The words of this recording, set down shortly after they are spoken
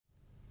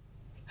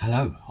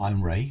Hello,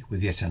 I'm Ray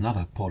with yet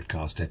another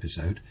podcast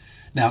episode.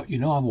 Now, you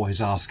know I'm always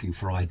asking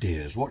for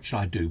ideas. What should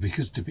I do?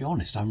 Because to be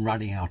honest, I'm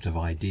running out of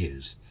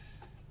ideas.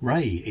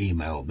 Ray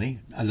emailed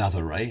me,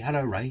 another Ray.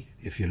 Hello, Ray,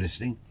 if you're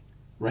listening.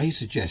 Ray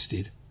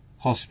suggested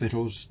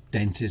hospitals,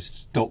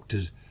 dentists,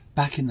 doctors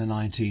back in the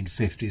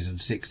 1950s and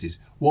 60s.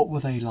 What were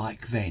they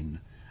like then?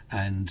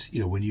 And,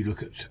 when you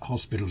look at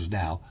hospitals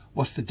now,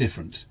 what's the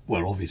difference?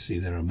 Well, obviously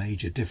there are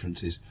major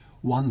differences.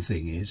 One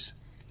thing is,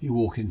 you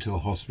walk into a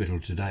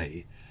hospital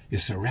today, you're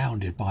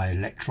surrounded by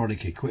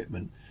electronic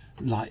equipment,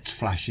 lights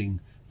flashing,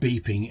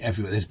 beeping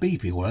everywhere. There's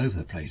beeping all over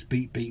the place.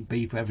 Beep, beep,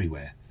 beep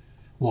everywhere.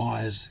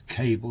 Wires,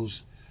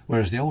 cables.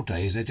 Whereas the old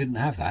days, they didn't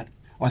have that.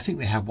 I think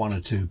they had one or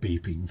two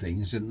beeping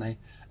things, didn't they?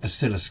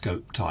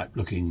 Oscilloscope type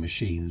looking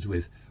machines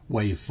with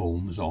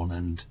waveforms on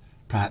and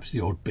perhaps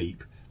the odd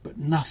beep, but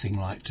nothing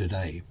like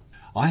today.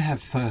 I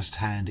have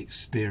first-hand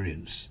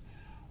experience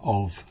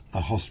of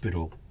a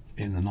hospital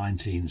in the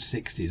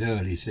 1960s,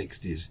 early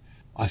 60s.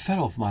 I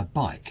fell off my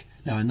bike.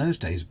 Now, in those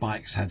days,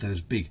 bikes had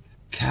those big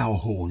cow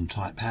horn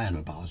type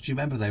handlebars. Do you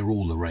remember they were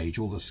all the rage?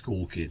 All the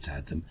school kids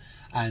had them.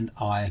 And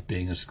I,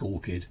 being a school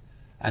kid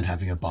and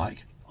having a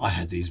bike, I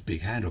had these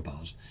big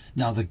handlebars.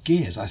 Now, the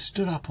gears, I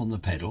stood up on the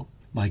pedal.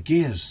 My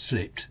gears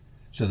slipped,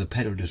 so the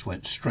pedal just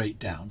went straight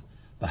down.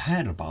 The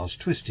handlebars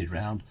twisted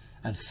round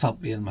and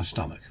thumped me in my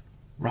stomach.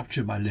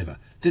 Ruptured my liver.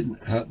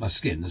 Didn't hurt my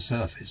skin, the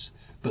surface,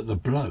 but the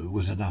blow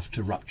was enough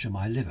to rupture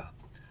my liver.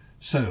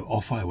 So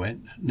off I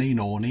went,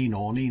 nee-naw,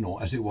 nee-naw, nee-naw,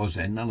 as it was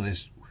then, none of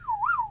this.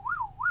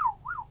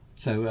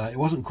 So it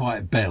wasn't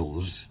quite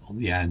bells on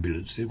the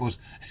ambulance. It was,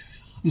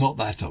 I'm not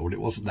that old,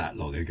 it wasn't that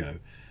long ago,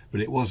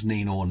 but it was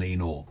nee-naw,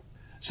 nee-naw.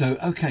 So,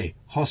 okay,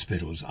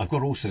 hospitals. I've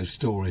got also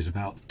stories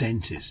about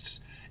dentists.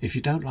 If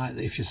you don't like,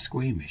 if you're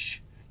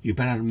squeamish, you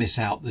better miss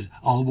out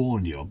I'll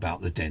warn you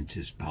about the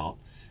dentist part,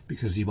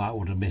 because you might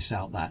want to miss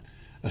out that.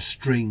 A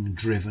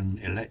string-driven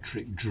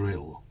electric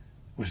drill.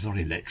 Well, it's not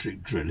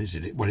electric drill, is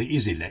it? Well, it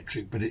is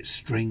electric, but it's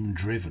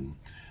string-driven.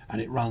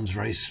 And it runs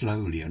very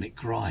slowly and it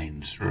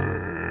grinds.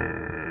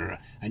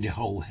 And your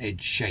whole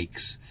head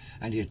shakes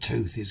and your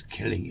tooth is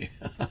killing you.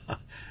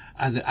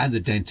 and the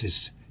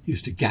dentist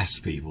used to gas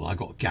people. I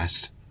got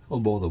gassed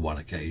on more than one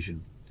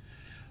occasion.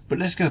 But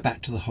let's go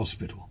back to the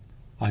hospital.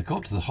 I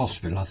got to the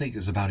hospital, I think it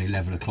was about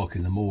 11 o'clock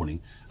in the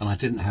morning, and I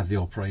didn't have the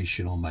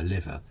operation on my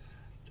liver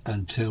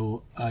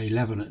until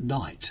 11 at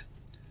night.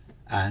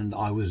 And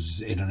I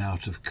was in and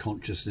out of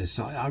consciousness.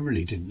 I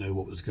really didn't know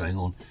what was going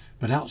on.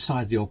 But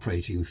outside the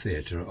operating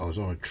theatre, I was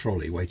on a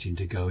trolley waiting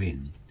to go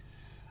in.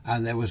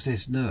 And there was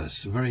this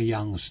nurse, a very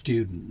young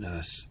student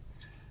nurse.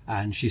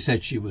 And she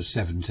said she was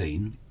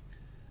 17.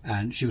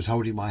 And she was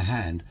holding my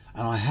hand.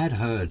 And I had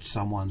heard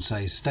someone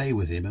say, stay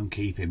with him and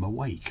keep him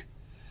awake.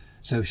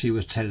 So she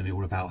was telling me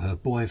all about her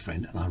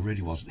boyfriend. And I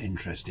really wasn't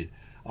interested.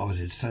 I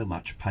was in so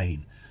much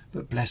pain.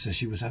 But bless her,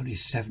 she was only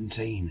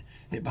 17.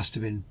 It must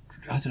have been,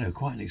 I don't know,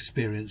 quite an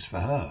experience for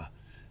her,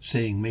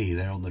 seeing me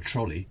there on the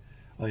trolley,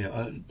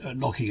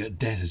 knocking at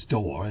death's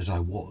door as I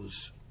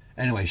was.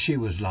 Anyway, she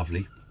was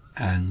lovely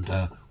and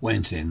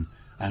went in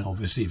and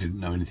obviously didn't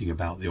know anything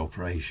about the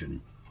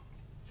operation.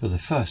 For the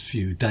first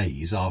few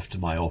days after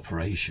my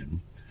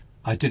operation,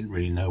 I didn't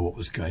really know what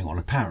was going on.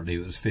 Apparently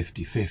it was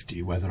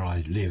 50-50 whether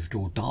I lived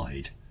or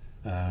died.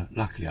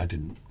 Luckily I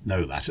didn't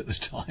know that at the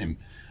time.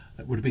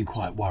 It would have been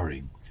quite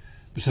worrying.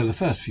 So the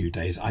first few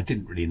days I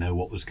didn't really know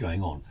what was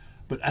going on.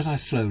 But as I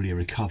slowly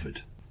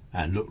recovered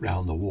and looked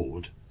round the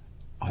ward,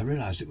 I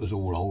realised it was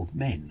all old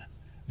men,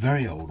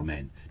 very old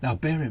men. Now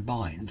bear in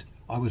mind,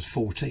 I was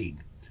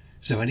 14,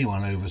 so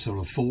anyone over sort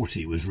of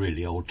 40 was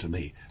really old to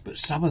me. But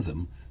some of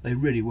them, they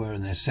really were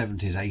in their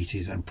 70s,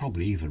 80s and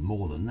probably even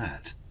more than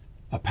that.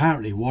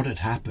 Apparently what had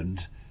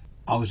happened,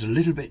 I was a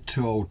little bit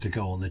too old to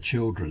go on the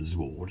children's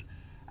ward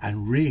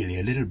and really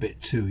a little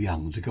bit too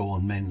young to go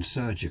on men's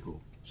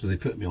surgical. So they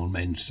put me on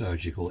men's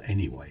surgical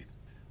anyway,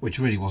 which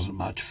really wasn't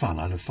much fun.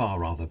 I'd have far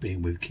rather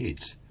been with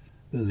kids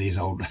than these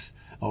old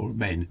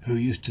men who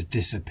used to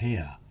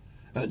disappear.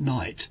 At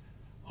night,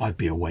 I'd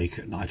be awake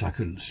at night. I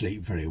couldn't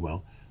sleep very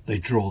well.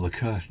 They'd draw the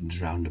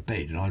curtains round the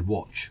bed and I'd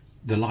watch.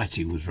 The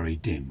lighting was very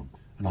dim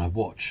and I'd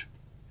watch.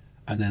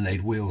 And then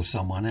they'd wheel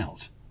someone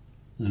out.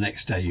 The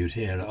next day you'd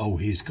hear, oh,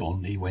 he's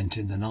gone, he went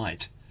in the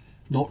night.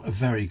 Not a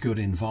very good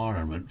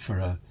environment for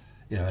a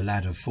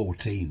lad of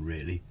 14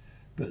 really.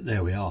 But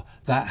there we are.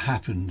 That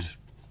happened,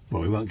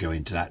 well, we won't go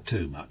into that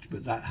too much,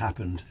 but that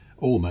happened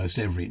almost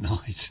every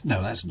night.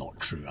 No, that's not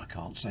true. I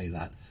can't say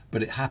that.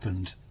 But it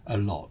happened a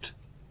lot.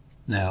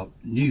 Now,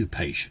 new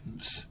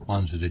patients,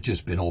 ones that had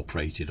just been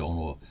operated on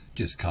or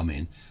just come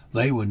in,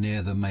 they were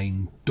near the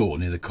main door,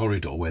 near the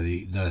corridor where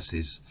the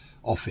nurse's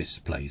office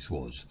place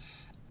was.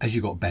 As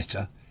you got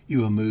better,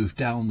 you were moved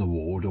down the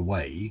ward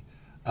away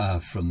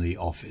from the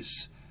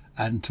office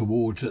and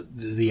towards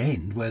the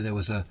end where there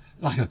was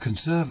like a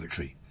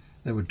conservatory.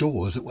 There were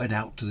doors that went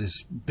out to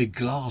this big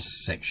glass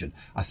section.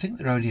 I think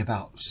there are only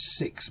about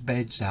 6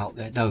 beds out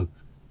there. No,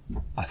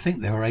 I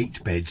think there were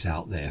 8 beds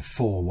out there,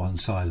 4 one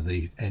side of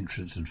the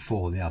entrance and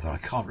 4 the other. I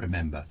can't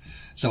remember.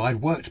 So I'd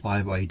worked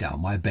my way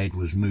down. My bed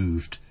was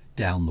moved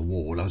down the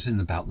ward. I was in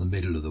about the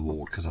middle of the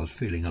ward because I was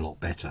feeling a lot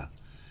better.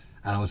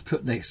 And I was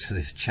put next to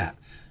this chap.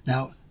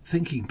 Now,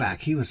 thinking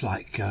back, he was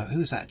like, who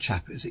was that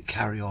chap? Is it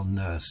Carry On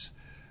Nurse?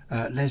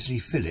 Leslie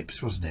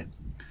Phillips, wasn't it?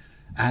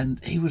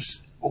 And he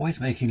was always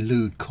making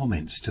lewd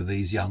comments to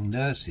these young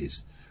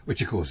nurses,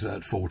 which of course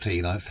at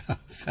 14 I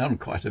found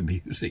quite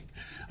amusing.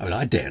 I mean,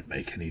 I daren't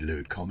make any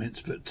lewd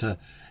comments, but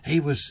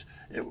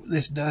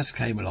this nurse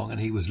came along and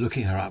he was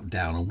looking her up and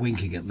down and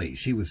winking at me.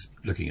 She was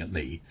looking at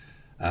me.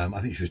 I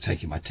think she was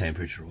taking my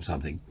temperature or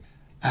something.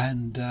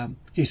 And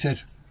he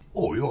said,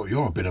 "Oh,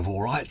 you're a bit of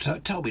all right.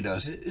 Tell me,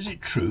 nurse, is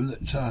it true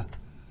that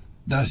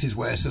nurses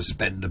wear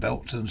suspender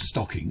belts and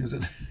stockings?"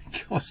 And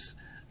of course,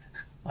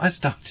 I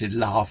started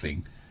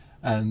laughing.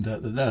 And the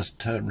nurse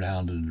turned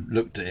round and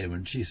looked at him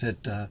and she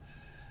said,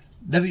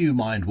 "Never you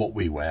mind what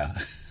we wear."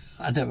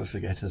 I never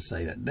forget her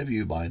saying that. "Never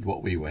you mind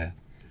what we wear."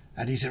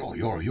 And he said, "Oh,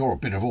 you're a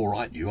bit of all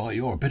right, you are.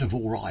 You're a bit of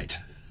all right."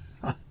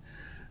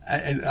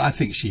 And I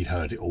think she'd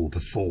heard it all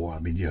before. I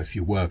mean, you know, if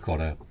you work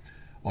on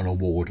a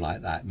ward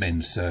like that,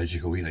 men's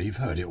surgical, you know, you've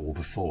heard it all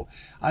before.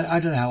 I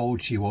don't know how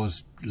old she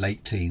was,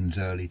 late teens,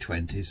 early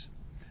 20s.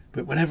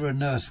 But whenever a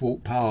nurse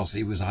walked past,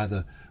 he was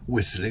either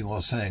whistling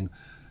or saying,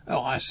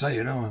 "Oh, I say,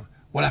 you know,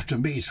 we'll have to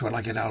meet when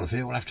I get out of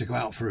here. We'll have to go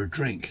out for a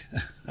drink,"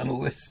 and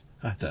all this.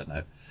 I don't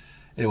know.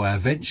 Anyway, I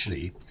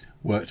eventually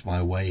worked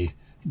my way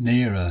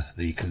nearer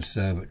the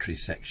conservatory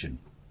section.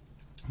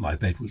 My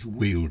bed was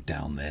wheeled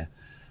down there.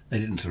 They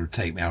didn't sort of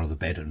take me out of the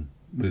bed and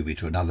move me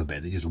to another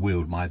bed. They just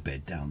wheeled my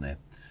bed down there.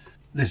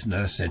 This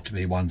nurse said to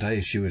me one day,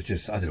 she was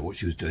just, I don't know what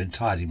she was doing,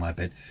 tidying my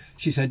bed.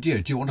 She said,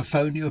 do you want to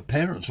phone your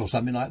parents or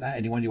something like that?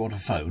 Anyone you want to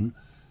phone?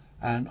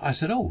 And I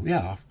said, "Oh, yeah,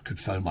 I could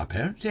phone my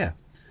parents, yeah."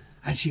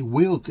 And she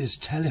wheeled this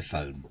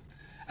telephone.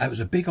 It was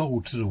a big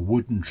old sort of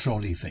wooden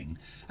trolley thing.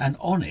 And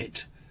on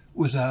it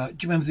was do you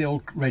remember the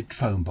old red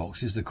phone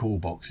boxes, the call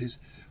boxes,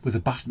 with a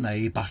button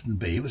A, button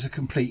B? It was a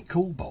complete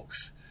call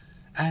box.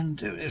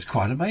 And it was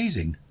quite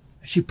amazing.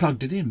 She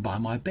plugged it in by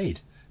my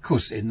bed. Of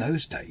course, in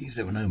those days,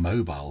 there were no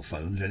mobile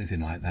phones or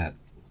anything like that.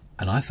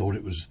 And I thought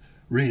it was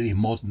really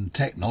modern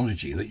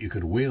technology that you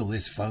could wheel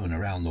this phone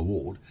around the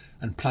ward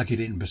and plug it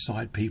in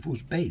beside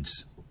people's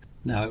beds.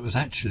 Now, it was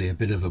actually a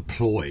bit of a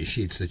ploy.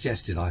 She'd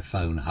suggested I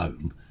phone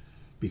home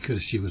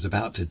because she was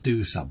about to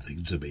do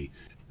something to me.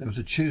 There was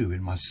a tube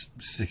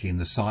sticking in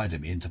the side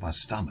of me into my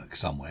stomach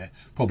somewhere,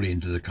 probably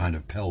into the kind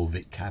of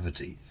pelvic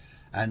cavity.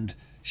 And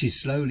she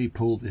slowly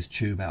pulled this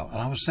tube out. And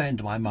I was saying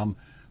to my mum,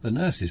 "The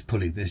nurse is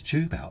pulling this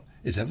tube out.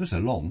 It's ever so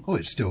long. Oh,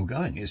 it's still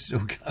going. It's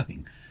still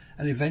going."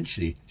 And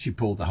eventually she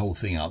pulled the whole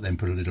thing out, then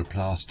put a little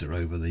plaster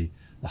over the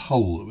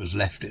hole that was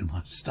left in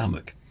my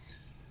stomach.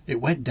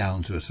 It went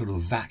down to a sort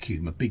of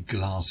vacuum, a big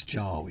glass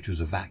jar, which was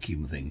a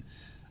vacuum thing.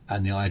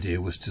 And the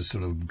idea was to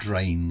sort of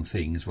drain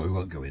things. Well, we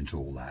won't go into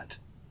all that.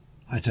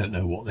 I don't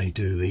know what they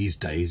do these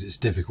days. It's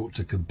difficult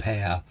to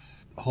compare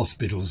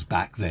hospitals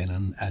back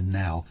then and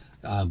now.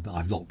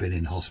 I've not been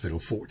in hospital,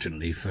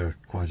 fortunately, for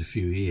quite a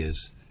few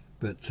years.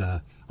 But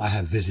I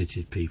have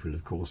visited people,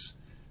 of course,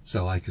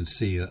 so I can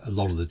see a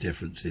lot of the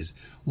differences.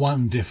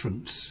 One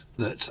difference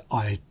that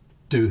I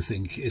do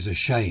think is a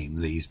shame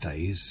these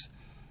days,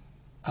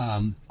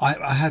 I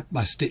had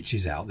my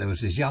stitches out. There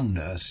was this young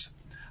nurse.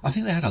 I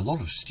think they had a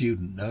lot of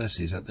student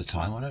nurses at the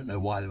time. I don't know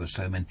why there were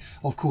so many.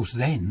 Of course,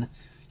 then,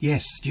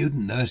 yes,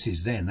 student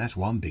nurses then, that's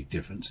one big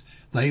difference.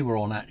 They were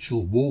on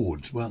actual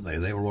wards, weren't they?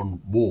 They were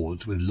on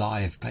wards with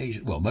live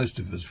patients. Well, most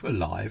of us were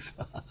live.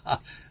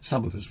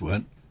 Some of us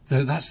weren't.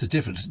 So that's the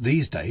difference.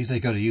 These days, they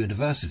go to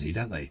university,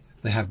 don't they?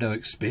 They have no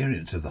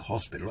experience of the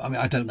hospital. I mean,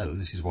 I don't know.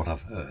 This is what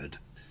I've heard.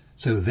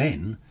 So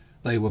then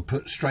they were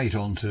put straight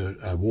onto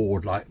a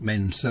ward like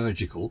men's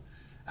surgical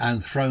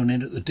and thrown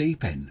in at the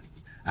deep end.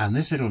 And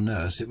this little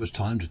nurse, it was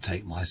time to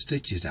take my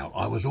stitches out.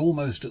 I was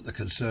almost at the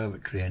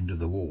conservatory end of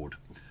the ward.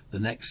 The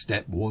next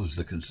step was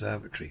the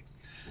conservatory.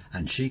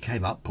 And she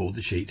came up, pulled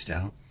the sheets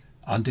down,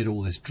 undid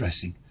all this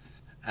dressing.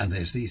 And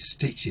there's these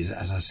stitches,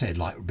 as I said,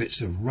 like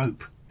bits of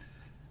rope.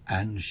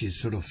 And she's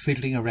sort of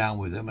fiddling around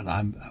with them. And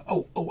I'm,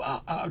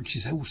 she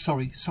said, "Oh,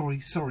 sorry.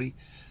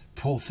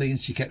 Poor thing."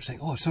 And she kept saying,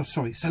 "Oh, so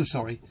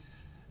sorry.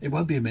 It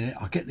won't be a minute.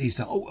 I'll get these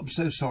done. Oh, I'm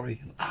so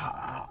sorry."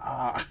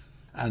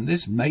 And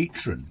this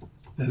matron,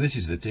 now this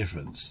is the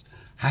difference,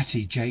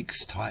 Hattie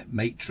Jakes type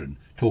matron,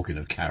 talking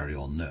of Carry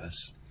On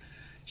Nurse,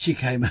 she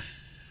came,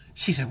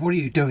 she said, "What are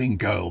you doing,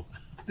 girl?"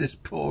 This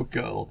poor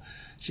girl.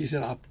 She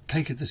said, "I've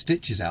taken the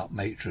stitches out,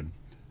 matron."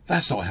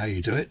 "That's not how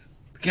you do it.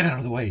 Get out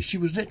of the way." She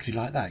was literally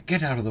like that.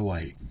 "Get out of the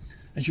way."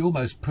 And she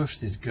almost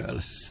pushed this girl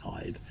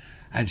aside.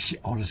 And she,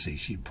 honestly,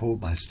 she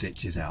pulled my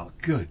stitches out.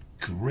 Good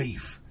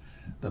grief.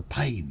 The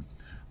pain.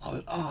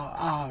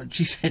 And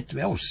she said to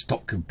me, "Oh,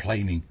 stop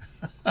complaining."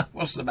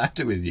 "What's the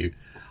matter with you?"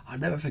 I'll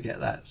never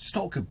forget that.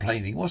 "Stop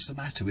complaining. What's the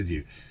matter with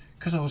you?"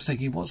 Because I was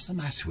thinking, what's the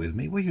matter with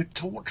me? Well, you're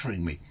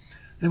torturing me.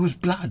 There was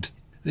blood.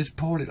 This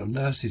poor little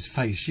nurse's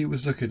face, she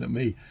was looking at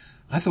me.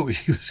 I thought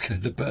she was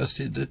going to burst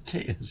into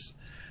tears.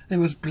 There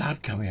was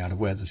blood coming out of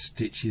where the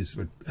stitches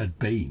had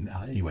been.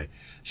 Anyway,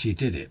 she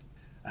did it.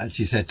 And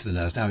she said to the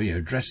nurse, "Now,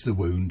 dress the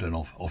wound," and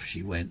off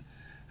she went.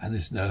 And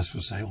this nurse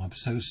was saying, "Oh, I'm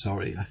so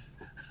sorry."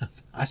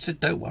 I said,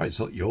 "Don't worry, it's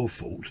not your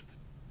fault."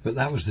 But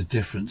that was the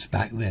difference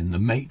back then. The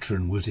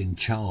matron was in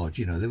charge.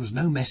 You know, there was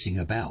no messing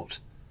about.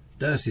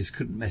 Nurses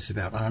couldn't mess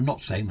about. And I'm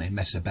not saying they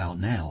mess about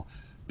now,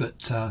 but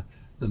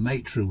the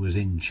matron was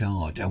in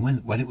charge. And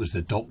when it was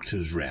the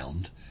doctor's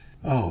round,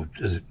 oh,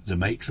 the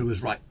matron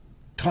was right,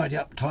 tidy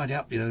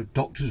up, you know,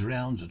 doctor's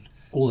rounds. And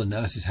all the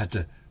nurses had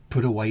to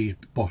put away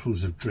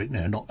bottles of drink.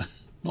 No,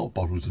 not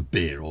bottles of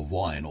beer or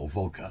wine or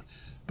vodka,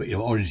 but, you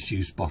know, orange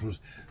juice bottles,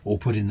 all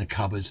put in the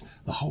cupboards.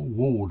 The whole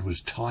ward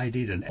was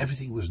tidied and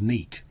everything was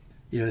neat.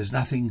 You know, there's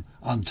nothing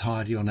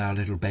untidy on our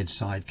little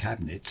bedside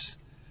cabinets,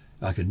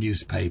 like a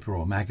newspaper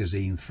or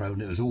magazine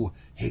thrown. It was all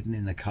hidden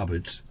in the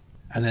cupboards.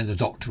 And then the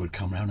doctor would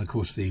come round. Of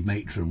course, the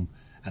matron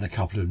and a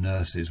couple of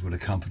nurses would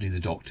accompany the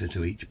doctor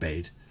to each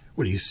bed.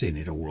 Well, you've seen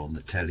it all on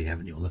the telly,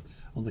 haven't you,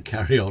 on the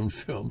Carry On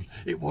films?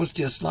 It was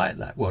just like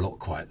that. Well, not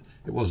quite.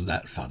 It wasn't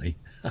that funny.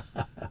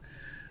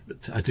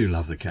 But I do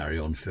love the Carry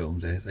On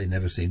films. They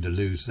never seem to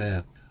lose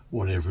their,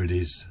 whatever it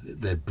is,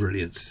 their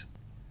brilliance.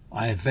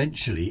 I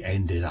eventually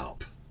ended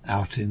up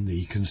out in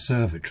the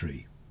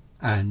conservatory,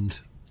 and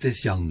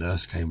this young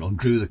nurse came along,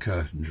 drew the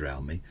curtains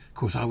round me. Of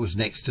course, I was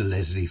next to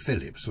Leslie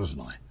Phillips,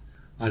 wasn't I?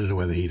 I don't know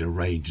whether he'd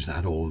arranged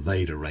that or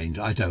they'd arranged,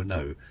 I don't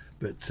know.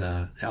 But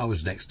I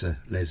was next to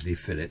Leslie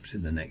Phillips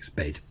in the next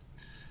bed.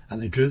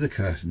 And they drew the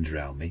curtains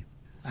round me,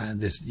 and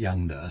this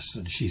young nurse,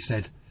 and she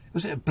said,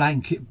 was it a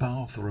blanket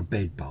bath or a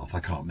bed bath? I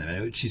can't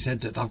remember. She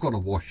said that I've got to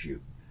wash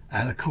you.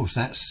 And of course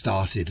that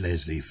started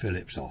Leslie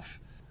Phillips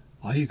off.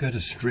 Are you going to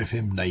strip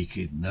him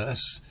naked,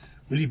 nurse?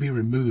 Will you be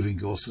removing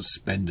your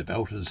suspender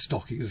belt and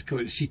stockings?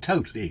 She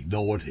totally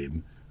ignored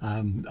him.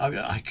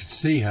 I could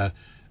see her.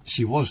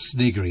 She was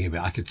sniggering a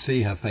bit. I could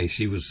see her face.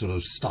 She was sort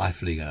of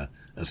stifling a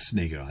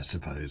snigger, I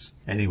suppose.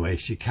 Anyway,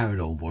 she carried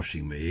on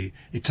washing me,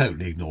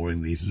 totally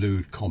ignoring these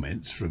lewd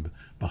comments from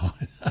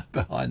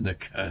behind the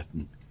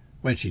curtain.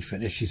 When she'd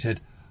finished, she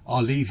said,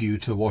 "I'll leave you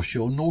to wash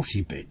your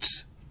naughty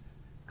bits."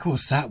 Of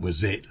course, that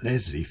was it.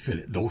 Leslie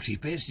Phillips, naughty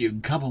bits? You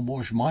can come and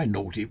wash my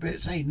naughty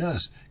bits. Hey,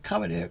 nurse,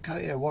 come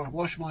here,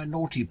 wash my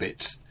naughty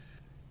bits.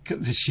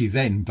 She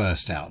then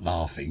burst out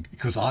laughing,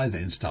 because I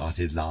then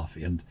started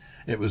laughing, and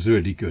it was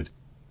really good.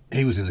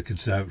 He was in the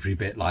conservatory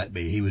bit like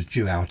me. He was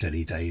due out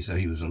any day, so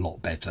he was a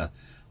lot better.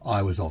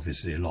 I was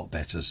obviously a lot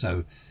better,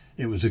 so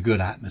it was a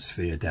good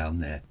atmosphere down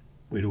there.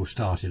 We'd all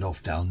started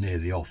off down near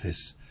the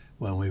office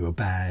when we were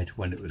bad,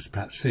 when it was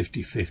perhaps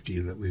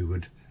 50-50 that we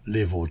would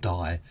live or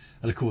die.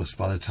 And of course,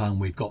 by the time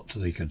we'd got to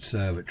the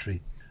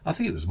conservatory, I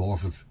think it was more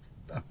of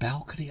a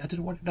balcony. I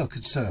don't know what, no,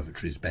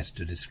 conservatory is best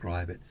to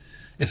describe it.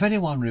 If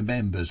anyone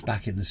remembers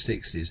back in the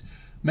 60s,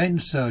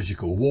 Men's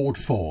Surgical, Ward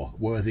 4,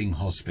 Worthing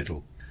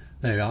Hospital.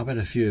 There we are, I bet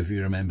a few of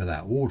you remember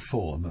that. Ward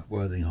 4,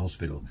 Worthing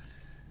Hospital.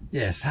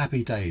 Yes,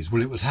 happy days.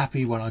 Well, it was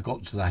happy when I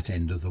got to that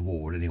end of the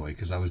ward anyway,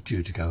 because I was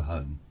due to go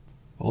home.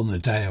 On the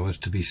day I was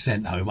to be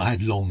sent home, I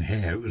had long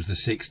hair. It was the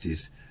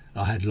 60s.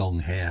 I had long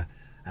hair,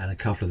 and a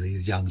couple of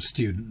these young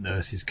student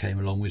nurses came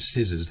along with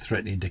scissors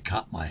threatening to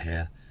cut my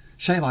hair.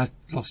 Shame I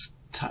lost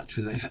touch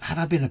with it. Had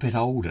I been a bit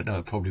older, no,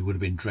 it probably would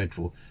have been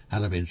dreadful.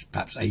 Had I been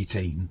perhaps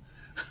 18,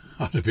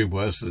 I'd have been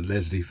worse than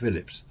Leslie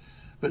Phillips.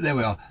 But there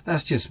we are.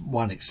 That's just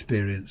one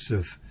experience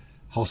of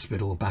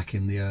hospital back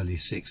in the early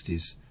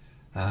 60s.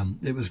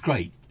 It was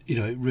great. You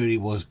know, it really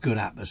was good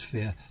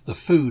atmosphere. The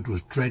food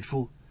was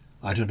dreadful.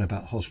 I don't know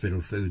about hospital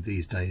food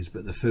these days,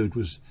 but the food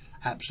was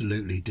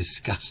absolutely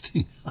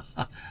disgusting.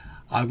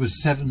 I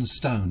was 7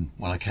 stone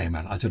when I came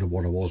out. I don't know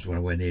what I was when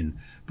I went in,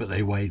 but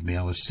they weighed me.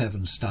 I was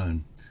 7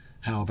 stone.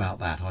 How about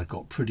that? I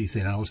got pretty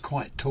thin. I was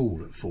quite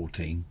tall at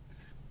 14.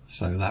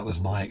 So that was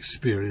my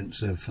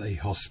experience of a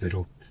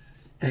hospital.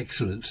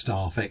 Excellent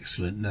staff,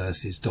 excellent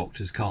nurses,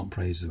 doctors, can't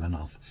praise them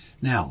enough.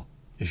 Now,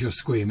 if you're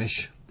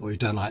squeamish or you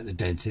don't like the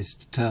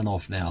dentist, turn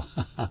off now.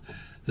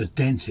 The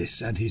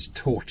dentist and his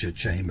torture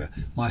chamber.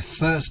 My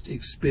first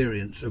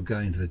experience of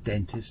going to the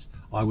dentist,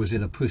 I was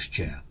in a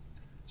pushchair.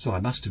 So I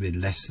must have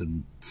been less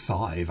than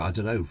 5, I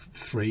don't know,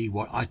 3,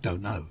 what, I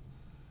don't know.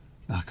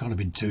 I can't have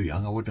been too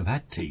young, I wouldn't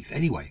have had teeth.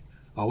 Anyway,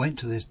 I went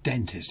to this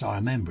dentist, I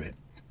remember it,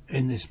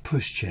 in this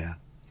pushchair.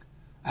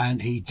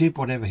 And he did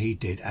whatever he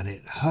did, and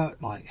it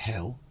hurt like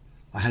hell.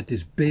 I had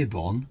this bib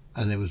on,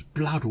 and there was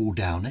blood all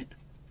down it.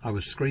 I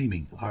was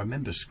screaming. I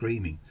remember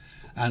screaming.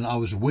 And I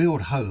was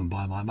wheeled home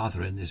by my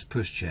mother in this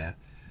pushchair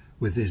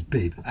with this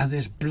bib, and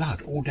there's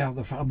blood all down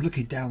the front. I'm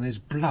looking down, there's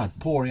blood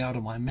pouring out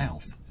of my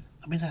mouth.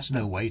 I mean, that's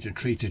no way to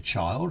treat a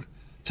child.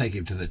 Take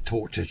him to the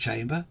torture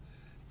chamber.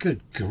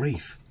 Good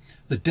grief.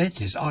 The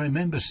dentist, I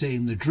remember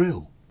seeing the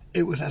drill.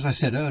 It was, as I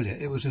said earlier,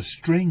 it was a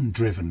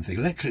string-driven thing,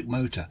 electric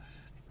motor,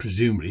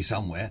 presumably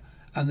somewhere,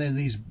 and then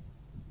these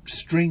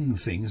string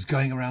things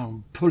going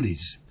around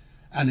pulleys,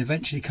 and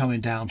eventually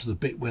coming down to the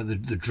bit where the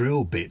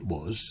drill bit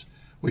was,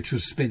 which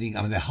was spinning.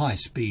 I mean, they're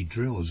high-speed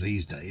drills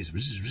these days,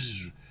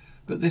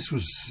 but this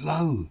was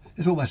slow.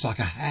 It's almost like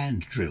a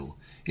hand drill,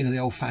 you know, the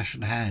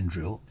old-fashioned hand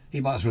drill. He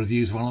might as well have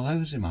used one of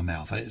those in my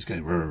mouth, and it's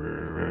going...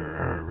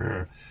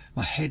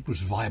 My head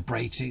was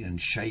vibrating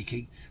and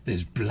shaking.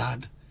 There's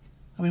blood.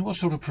 I mean, what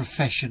sort of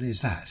profession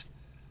is that?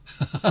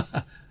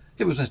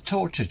 It was a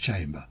torture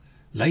chamber.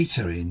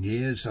 Later in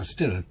years, I was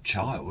still a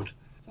child,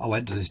 I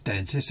went to this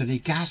dentist and he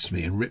gassed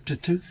me and ripped a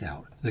tooth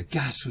out. The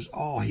gas was,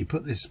 he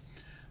put this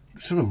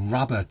sort of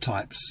rubber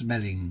type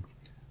smelling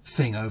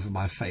thing over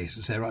my face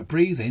and said, right,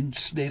 breathe in,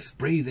 sniff,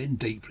 breathe in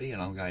deeply.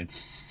 And I'm going,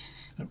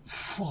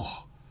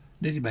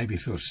 nearly made me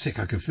feel sick.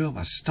 I could feel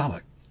my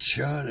stomach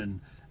churn,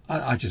 and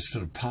I just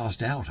sort of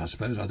passed out, I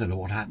suppose. I don't know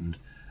what happened.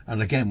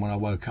 And again, when I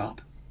woke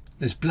up,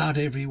 there's blood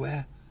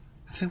everywhere.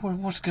 I said, well,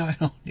 what's going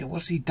on here?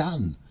 What's he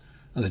done?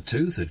 And the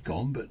tooth had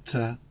gone,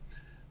 but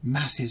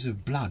masses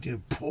of blood,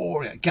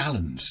 pouring,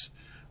 gallons,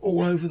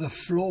 all over the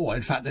floor.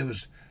 In fact, there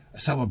was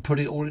someone put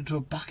it all into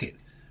a bucket.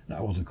 No,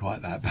 it wasn't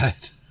quite that bad.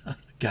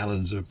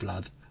 Gallons of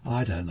blood.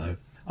 I don't know.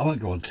 I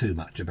won't go on too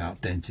much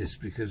about dentists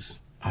because,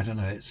 I don't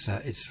know,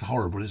 it's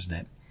horrible, isn't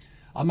it?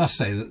 I must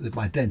say that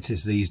my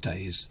dentist these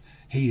days,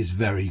 he is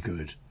very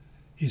good.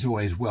 He's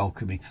always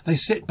welcoming. They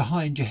sit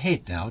behind your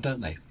head now,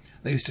 don't they?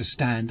 They used to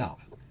stand up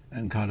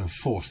and kind of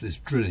force this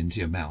drill into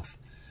your mouth.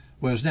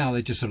 Whereas now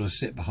they just sort of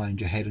sit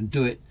behind your head and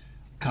do it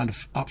kind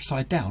of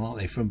upside down, aren't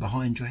they, from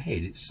behind your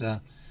head. It's,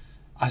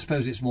 I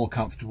suppose it's more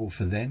comfortable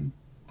for them.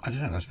 I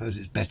don't know, I suppose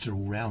it's better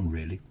all round,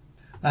 really.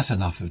 That's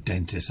enough of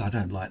dentists. I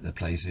don't like the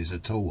places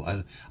at all.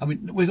 I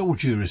mean, with all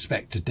due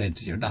respect to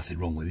dentists, nothing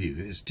wrong with you.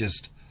 It's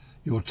just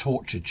your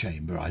torture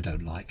chamber I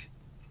don't like.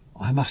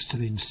 I must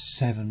have been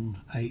 7,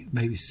 8,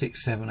 maybe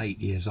 6, 7, 8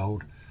 years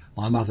old.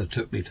 My mother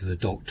took me to the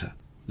doctor.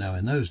 Now,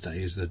 in those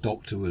days, the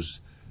doctor was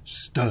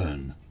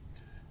stern,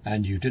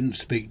 and you didn't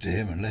speak to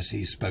him unless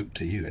he spoke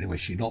to you. Anyway,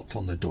 she knocked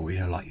on the door,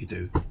 like you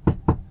do.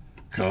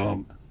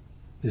 Come.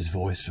 His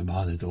voice from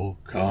behind the door.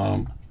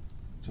 Come.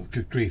 So,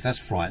 good grief, that's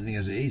frightening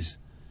as it is.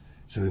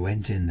 So we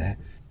went in there.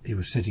 He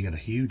was sitting at a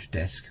huge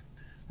desk,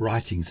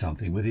 writing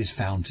something with his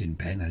fountain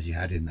pen, as you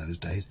had in those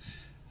days,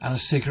 and a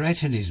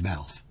cigarette in his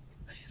mouth.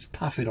 He's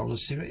puffing on a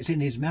cigarette. It's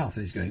in his mouth,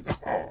 and he's going...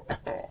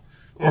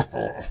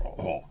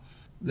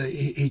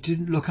 He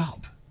didn't look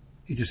up.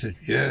 He just said,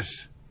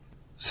 yes.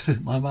 So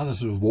my mother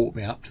sort of walked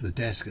me up to the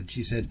desk, and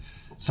she said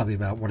something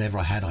about whatever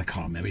I had. I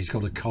can't remember. He's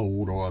got a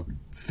cold or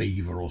a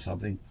fever or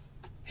something.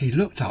 He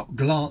looked up,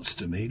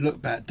 glanced at me,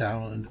 looked back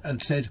down,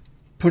 and said,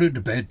 put him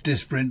to bed,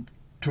 Disprint,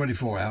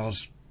 24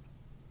 hours.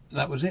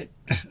 That was it.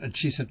 And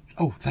she said,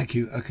 oh, thank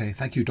you. Okay,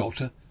 thank you,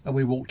 doctor. And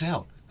we walked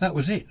out. That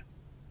was it.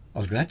 I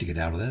was glad to get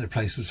out of there. The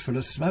place was full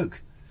of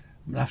smoke.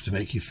 Enough to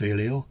make you feel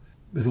ill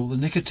with all the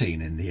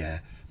nicotine in the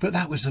air. But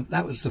that was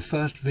the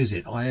first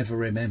visit I ever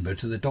remember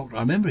to the doctor. I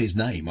remember his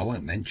name. I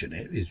won't mention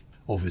it. He's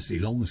obviously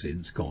long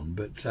since gone.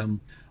 But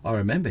I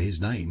remember his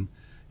name.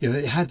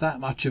 It had that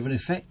much of an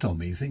effect on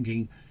me,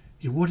 thinking,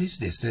 what is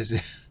this? There's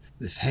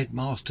this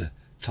headmaster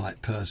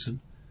type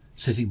person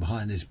sitting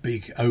behind this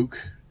big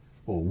oak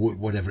or wood,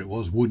 whatever it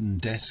was, wooden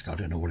desk. I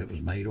don't know what it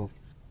was made of.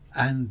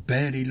 And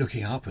barely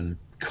looking up and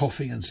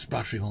coughing and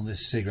spluttering on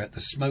this cigarette.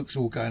 The smoke's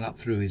all going up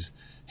through his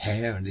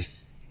hair and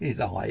his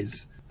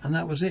eyes. And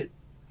that was it.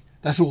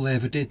 That's all they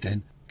ever did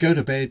then. Go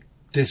to bed,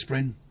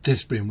 Disprin.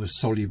 Disprin was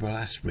soluble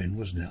aspirin,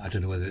 wasn't it? I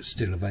don't know whether it's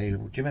still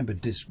available. Do you remember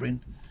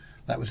Disprin?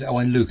 That was it. Oh,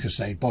 and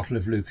Lucasade, bottle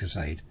of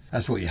Lucasade.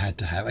 That's what you had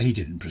to have. He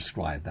didn't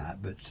prescribe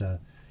that, but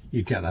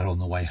you'd get that on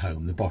the way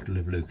home, the bottle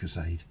of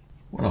Lucasade.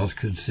 When I was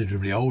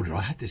considerably older,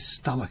 I had this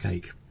stomach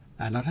ache,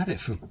 and I'd had it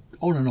for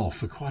on and off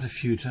for quite a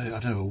few days, I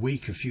don't know, a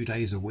week, a few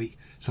days a week.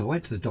 So I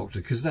went to the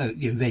doctor, because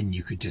then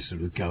you could just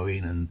sort of go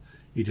in and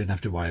you didn't have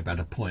to worry about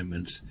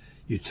appointments.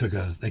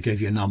 They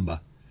gave you a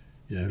number,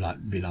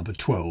 like be number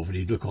 12, and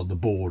you'd look on the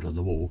board on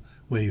the wall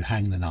where you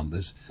hang the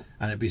numbers,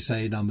 and it'd be,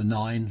 say, number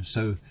 9.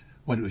 So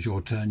when it was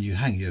your turn, you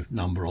hang your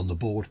number on the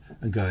board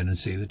and go in and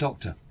see the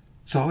doctor.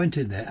 So I went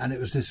in there, and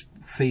it was this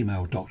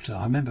female doctor.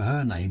 I remember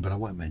her name, but I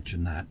won't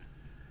mention that.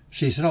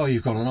 She said, oh,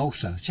 you've got an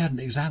ulcer. She hadn't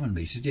examined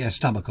me. She said, yeah,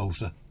 stomach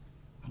ulcer.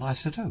 And I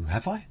said, oh,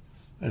 have I?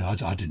 And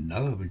I didn't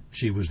know. I mean,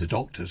 she was the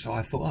doctor, so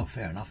I thought, oh,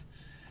 fair enough.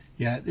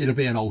 Yeah, it'll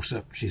be an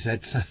ulcer, she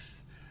said. So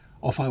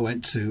off I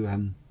went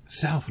to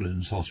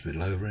Southlands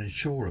Hospital over in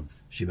Shoreham.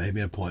 She made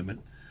me an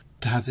appointment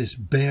to have this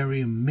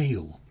barium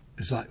meal.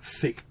 It's like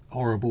thick,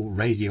 horrible,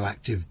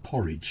 radioactive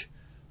porridge.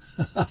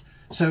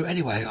 So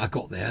anyway, I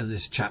got there, and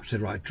this chap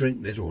said, right,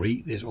 drink this or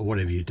eat this or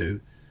whatever you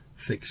do.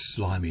 Thick,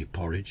 slimy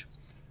porridge.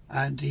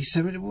 And he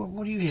said, well,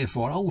 what are you here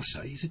for, an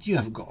ulcer? He said, you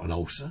haven't got an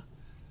ulcer.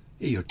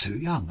 You're too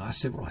young. I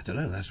said, well, I don't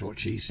know. That's what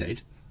she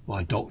said,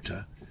 my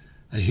doctor.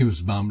 And he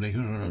was mumbling,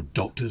 oh,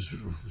 doctors,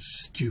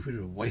 stupid,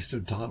 a waste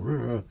of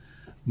time.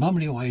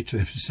 Mumbling away to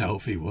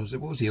himself, he was.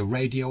 What was he, a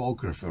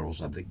radiographer or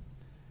something?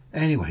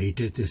 Anyway, he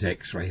did this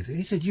x-ray thing.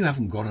 He said, you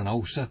haven't got an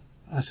ulcer.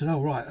 I said,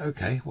 oh, right,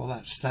 okay. Well,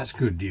 that's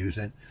good news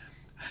then.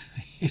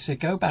 He said,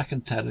 go back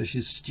and tell her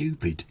she's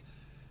stupid.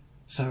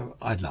 So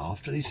I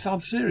laughed, and he said,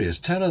 I'm serious.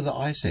 Tell her that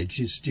I said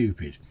she's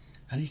stupid.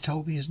 And he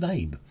told me his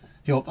name.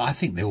 I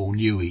think they all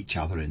knew each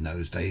other in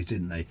those days,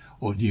 didn't they?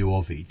 Or knew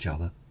of each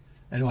other.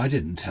 Anyway, I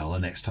didn't tell her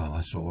next time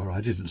I saw her.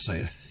 I didn't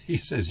say, he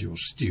says you're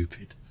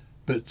stupid.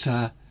 But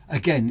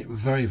again,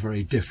 very,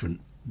 very different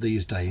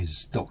these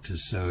days,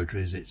 doctors'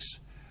 surgeries.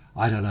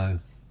 I don't know.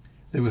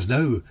 There was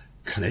no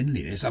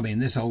cleanliness. I mean,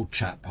 this old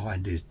chap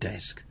behind his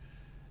desk,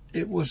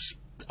 it was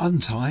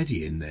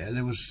untidy in there.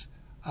 There was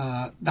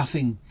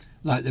nothing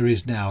like there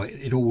is now.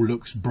 It all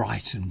looks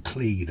bright and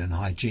clean and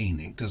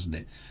hygienic, doesn't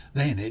it?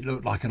 Then it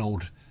looked like an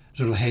old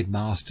sort of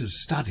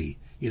headmaster's study,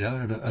 you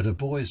know, at a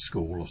boys'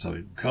 school or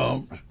something.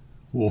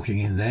 Walking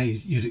in there,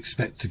 you'd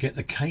expect to get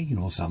the cane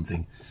or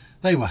something.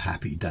 They were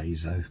happy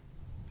days, though.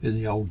 In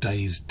the old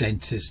days,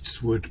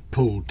 dentists would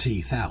pull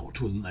teeth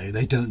out, wouldn't they?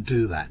 They don't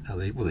do that now.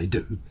 Well, they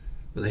do,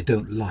 but they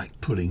don't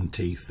like pulling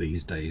teeth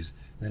these days.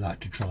 They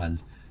like to try and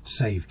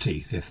save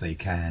teeth if they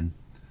can.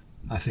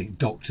 I think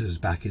doctors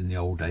back in the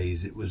old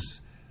days, it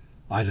was,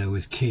 I don't know,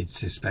 with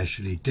kids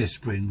especially,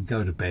 discipline,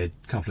 go to bed,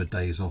 couple of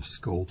days off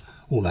school.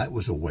 All that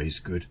was always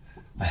good.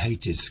 I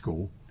hated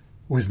school.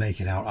 Always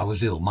making out I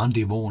was ill.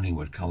 Monday morning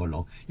would come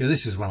along. You know,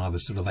 this is when I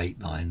was sort of 8,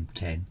 9,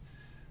 10.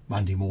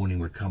 Monday morning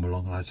would come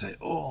along and I'd say,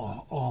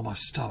 oh, my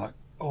stomach,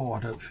 oh, I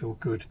don't feel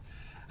good.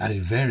 And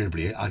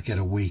invariably I'd get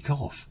a week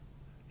off.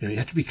 You know, you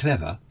had to be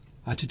clever.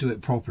 I had to do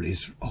it properly.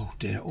 It's, oh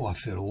dear, oh, I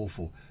feel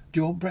awful. Do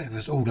you want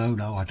breakfast? Oh,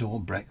 no, I don't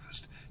want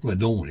breakfast. Well,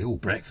 normally, oh,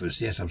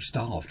 breakfast, yes, I'm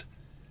starved.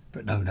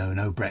 But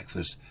no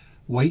breakfast.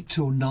 Wait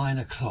till 9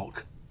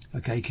 o'clock.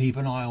 Okay, keep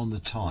an eye on the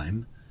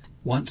time.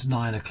 Once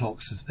 9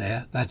 o'clock's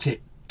there, that's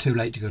it. Too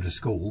late to go to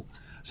school.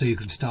 So you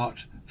can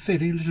start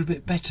feeling a little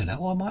bit better now.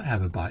 Oh, I might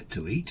have a bite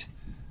to eat.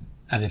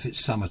 And if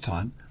it's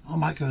summertime, I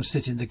might go and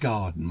sit in the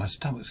garden. My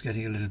stomach's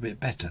getting a little bit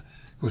better.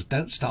 Of course,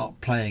 don't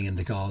start playing in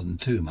the garden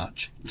too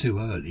much, too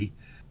early,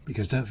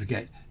 because don't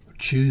forget,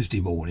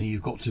 Tuesday morning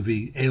you've got to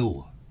be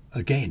ill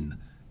again.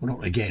 Well,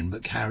 not again,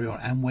 but carry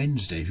on. And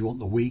Wednesday, if you want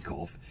the week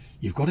off,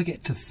 you've got to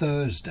get to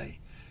Thursday,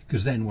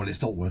 because then, well,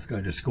 it's not worth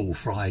going to school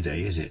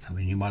Friday, is it? I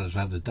mean, you might as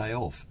well have the day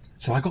off.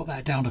 So I got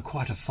that down to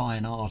quite a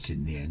fine art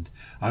in the end.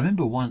 I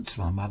remember once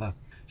my mother,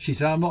 she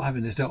said, I'm not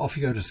having this day, off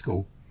you go to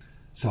school.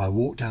 So I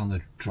walked down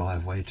the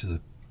driveway to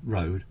the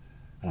road,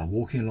 and I'm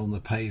walking along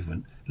the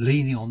pavement,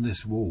 leaning on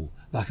this wall,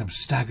 like I'm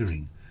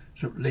staggering,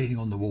 sort of leaning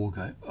on the wall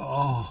going,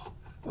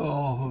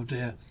 oh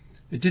dear.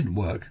 It didn't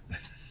work.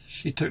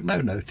 She took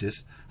no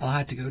notice, and I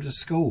had to go to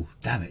school.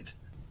 Damn it.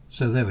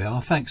 So there we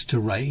are. Thanks to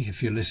Ray,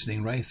 if you're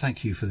listening, Ray.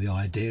 Thank you for the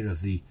idea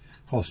of the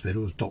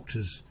hospitals,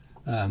 doctors,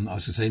 I was going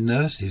to say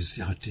nurses.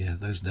 Oh dear,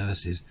 those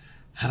nurses.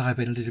 Had I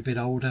been a little bit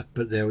older,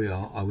 but there we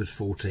are. I was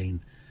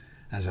 14.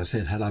 As I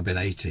said, had I been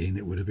 18,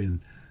 it would have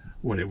been,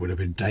 well, it would have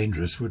been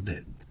dangerous, wouldn't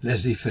it?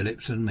 Leslie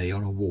Phillips and me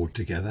on a ward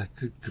together.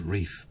 Good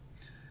grief.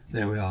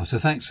 There we are. So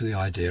thanks for the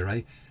idea,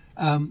 Ray.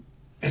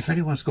 If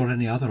anyone's got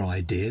any other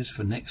ideas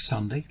for next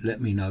Sunday,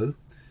 let me know.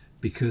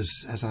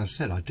 Because, as I've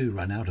said, I do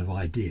run out of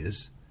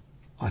ideas.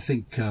 I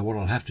think what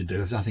I'll have to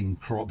do, if nothing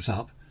crops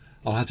up,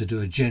 I'll have to do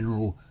a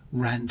general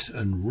rant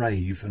and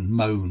rave and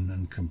moan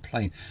and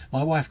complain.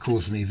 My wife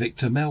calls me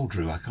Victor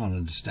Meldrew. I can't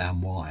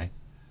understand why.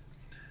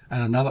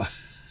 And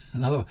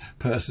another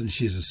person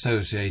she's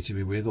associated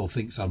me with or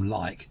thinks I'm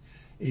like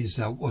is,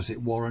 was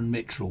it Warren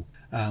Mitchell?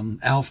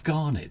 Alf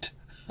Garnett.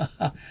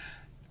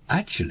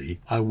 Actually,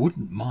 I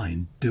wouldn't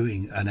mind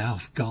doing an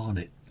Alf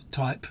Garnett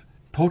type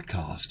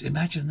podcast.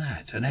 Imagine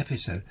that, an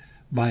episode.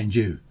 Mind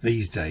you,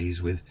 these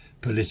days with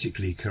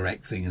politically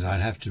correct things, I'd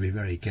have to be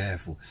very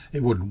careful.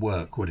 It wouldn't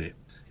work, would it?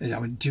 I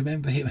mean, do you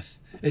remember him?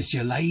 It's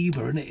your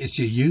Labour, isn't it? It's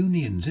your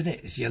unions, isn't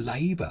it? It's your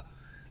Labour.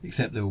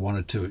 Except there were 1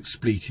 or 2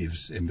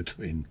 expletives in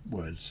between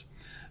words.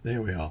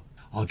 There we are.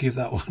 I'll give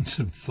that one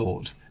some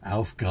thought.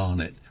 Alf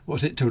Garnett. What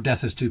was it? Till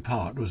Death Us Do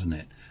Part, wasn't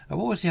it? And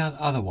what was the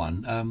other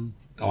one?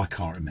 I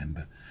can't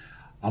remember.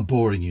 I'm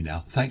boring you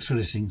now. Thanks for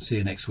listening. See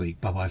you next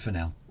week. Bye-bye for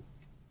now.